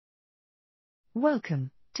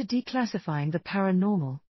Welcome to Declassifying the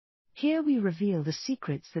Paranormal. Here we reveal the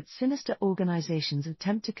secrets that sinister organizations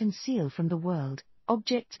attempt to conceal from the world,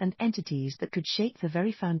 objects and entities that could shake the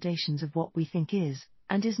very foundations of what we think is,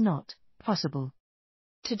 and is not, possible.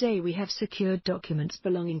 Today we have secured documents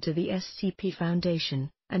belonging to the SCP-Foundation,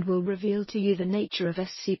 and will reveal to you the nature of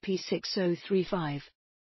SCP-6035.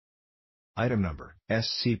 Item Number,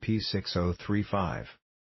 SCP-6035.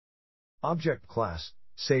 Object Class,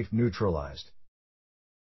 Safe Neutralized.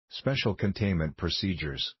 Special Containment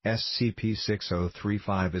Procedures.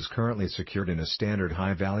 SCP-6035 is currently secured in a standard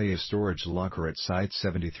high-value storage locker at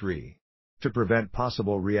Site-73. To prevent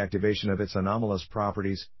possible reactivation of its anomalous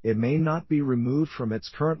properties, it may not be removed from its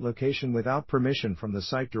current location without permission from the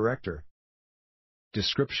site director.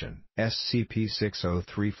 Description: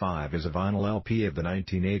 SCP-6035 is a vinyl LP of the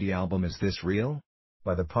 1980 album Is This Real?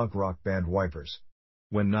 By the punk rock band Wipers.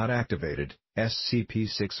 When not activated,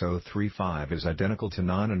 SCP-6035 is identical to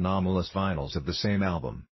non-anomalous vinyls of the same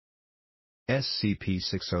album.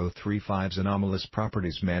 SCP-6035's anomalous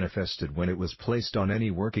properties manifested when it was placed on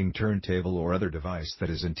any working turntable or other device that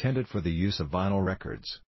is intended for the use of vinyl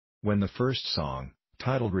records. When the first song,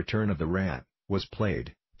 titled Return of the Rat, was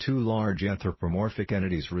played, two large anthropomorphic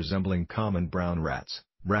entities resembling common brown rats,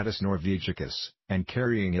 Rattus norvegicus, and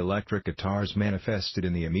carrying electric guitars manifested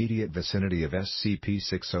in the immediate vicinity of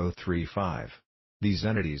SCP-6035. These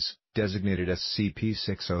entities, designated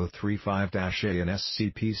SCP-6035-A and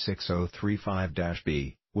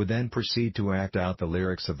SCP-6035-B, would then proceed to act out the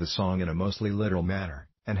lyrics of the song in a mostly literal manner,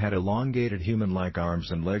 and had elongated human-like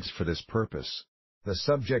arms and legs for this purpose. The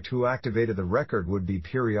subject who activated the record would be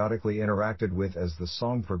periodically interacted with as the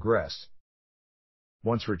song progressed.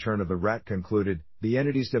 Once Return of the Rat concluded, the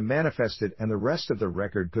entities demanifested and the rest of the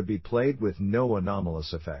record could be played with no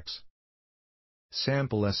anomalous effects.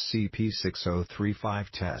 Sample SCP-6035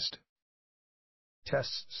 Test.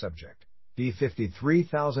 Test Subject: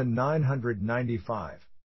 D53995.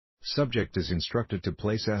 Subject is instructed to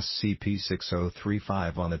place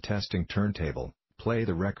SCP-6035 on the testing turntable, play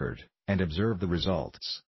the record, and observe the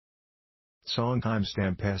results. Song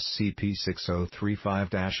timestamp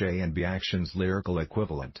SCP-6035-A and B actions lyrical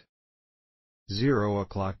equivalent.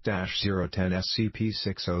 0:00-010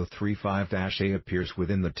 SCP-6035-A appears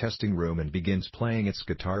within the testing room and begins playing its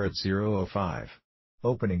guitar at 0:05.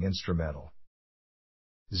 Opening instrumental.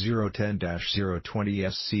 0:10-020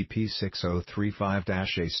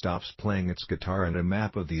 SCP-6035-A stops playing its guitar and a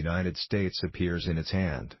map of the United States appears in its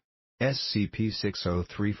hand.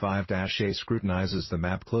 SCP-6035-A scrutinizes the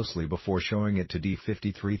map closely before showing it to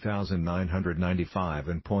D53995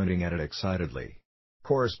 and pointing at it excitedly.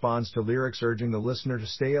 Corresponds to lyrics urging the listener to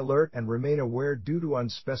stay alert and remain aware due to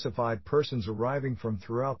unspecified persons arriving from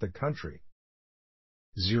throughout the country.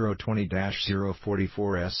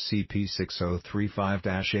 020-044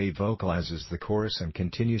 SCP-6035-A vocalizes the chorus and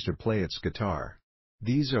continues to play its guitar.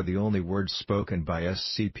 These are the only words spoken by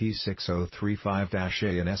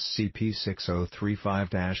SCP-6035-A and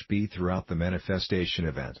SCP-6035-B throughout the manifestation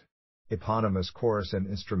event. Eponymous chorus and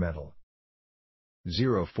instrumental.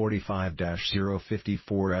 045-054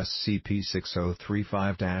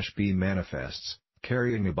 SCP-6035-B manifests,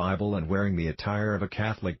 carrying a Bible and wearing the attire of a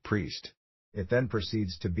Catholic priest. It then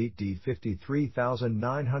proceeds to beat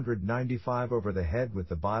D53995 over the head with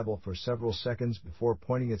the Bible for several seconds before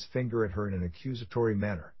pointing its finger at her in an accusatory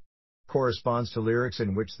manner. Corresponds to lyrics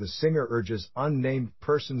in which the singer urges unnamed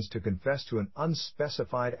persons to confess to an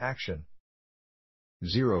unspecified action.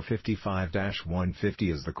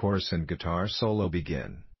 055-150 as the chorus and guitar solo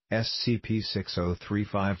begin,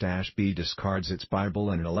 SCP-6035-B discards its Bible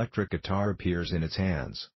and an electric guitar appears in its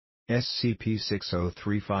hands.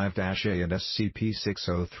 SCP-6035-A and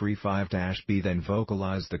SCP-6035-B then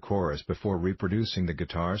vocalize the chorus before reproducing the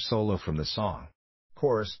guitar solo from the song.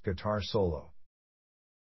 Chorus, guitar solo.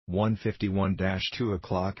 151-2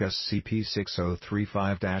 o'clock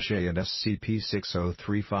SCP-6035-A and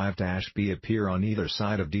SCP-6035-B appear on either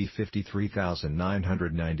side of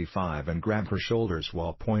D53995 and grab her shoulders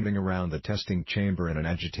while pointing around the testing chamber in an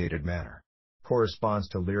agitated manner. Corresponds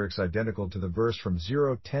to lyrics identical to the verse from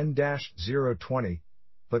 010-020,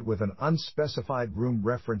 but with an unspecified room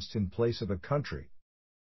referenced in place of a country.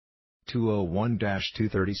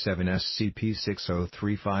 201-237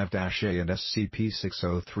 SCP-6035-A and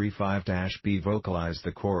SCP-6035-B vocalize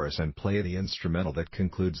the chorus and play the instrumental that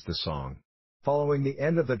concludes the song. Following the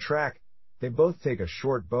end of the track, they both take a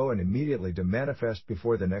short bow and immediately demanifest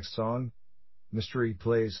before the next song. Mystery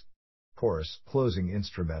plays. Chorus, closing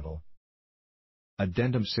instrumental.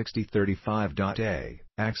 Addendum 6035.A,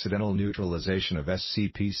 Accidental Neutralization of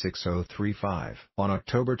SCP-6035. On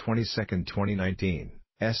October 22, 2019,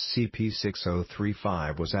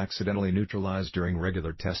 SCP-6035 was accidentally neutralized during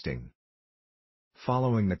regular testing.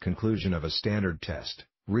 Following the conclusion of a standard test,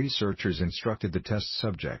 researchers instructed the test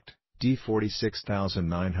subject,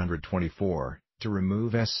 D46924, to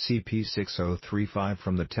remove SCP-6035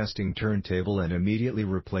 from the testing turntable and immediately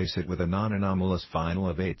replace it with a non-anomalous vinyl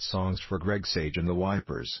of 8 songs for Greg Sage and the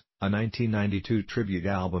Wipers, a 1992 tribute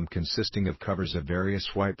album consisting of covers of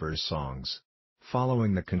various Wipers songs.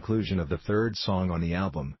 Following the conclusion of the third song on the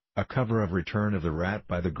album, a cover of Return of the Rat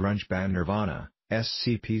by the grunge band Nirvana,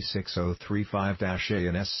 SCP-6035-A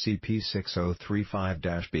and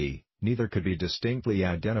SCP-6035-B, neither could be distinctly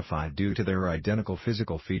identified due to their identical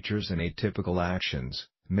physical features and atypical actions,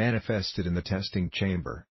 manifested in the testing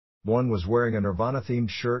chamber. One was wearing a Nirvana-themed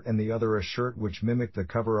shirt and the other a shirt which mimicked the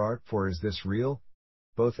cover art for Is This Real?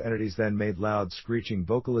 Both entities then made loud screeching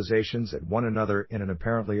vocalizations at one another in an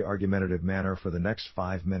apparently argumentative manner for the next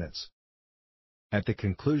 5 minutes. At the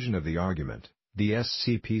conclusion of the argument, the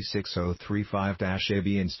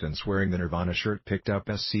SCP-6035-AB instance wearing the Nirvana shirt picked up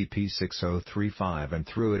SCP-6035 and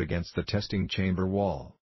threw it against the testing chamber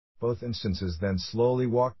wall. Both instances then slowly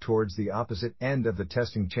walked towards the opposite end of the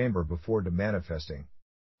testing chamber before demanifesting.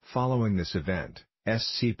 Following this event,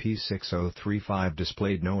 SCP-6035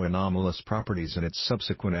 displayed no anomalous properties in its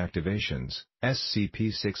subsequent activations.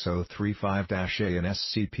 SCP-6035-A and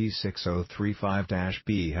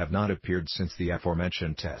SCP-6035-B have not appeared since the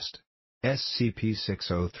aforementioned test.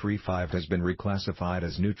 SCP-6035 has been reclassified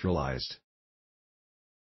as neutralized.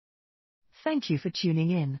 Thank you for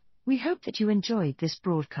tuning in. We hope that you enjoyed this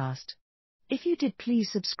broadcast. If you did,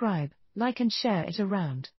 please subscribe, like and share it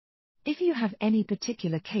around. If you have any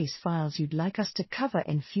particular case files you'd like us to cover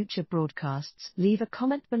in future broadcasts, leave a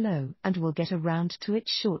comment below and we'll get around to it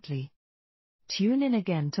shortly. Tune in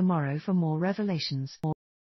again tomorrow for more revelations.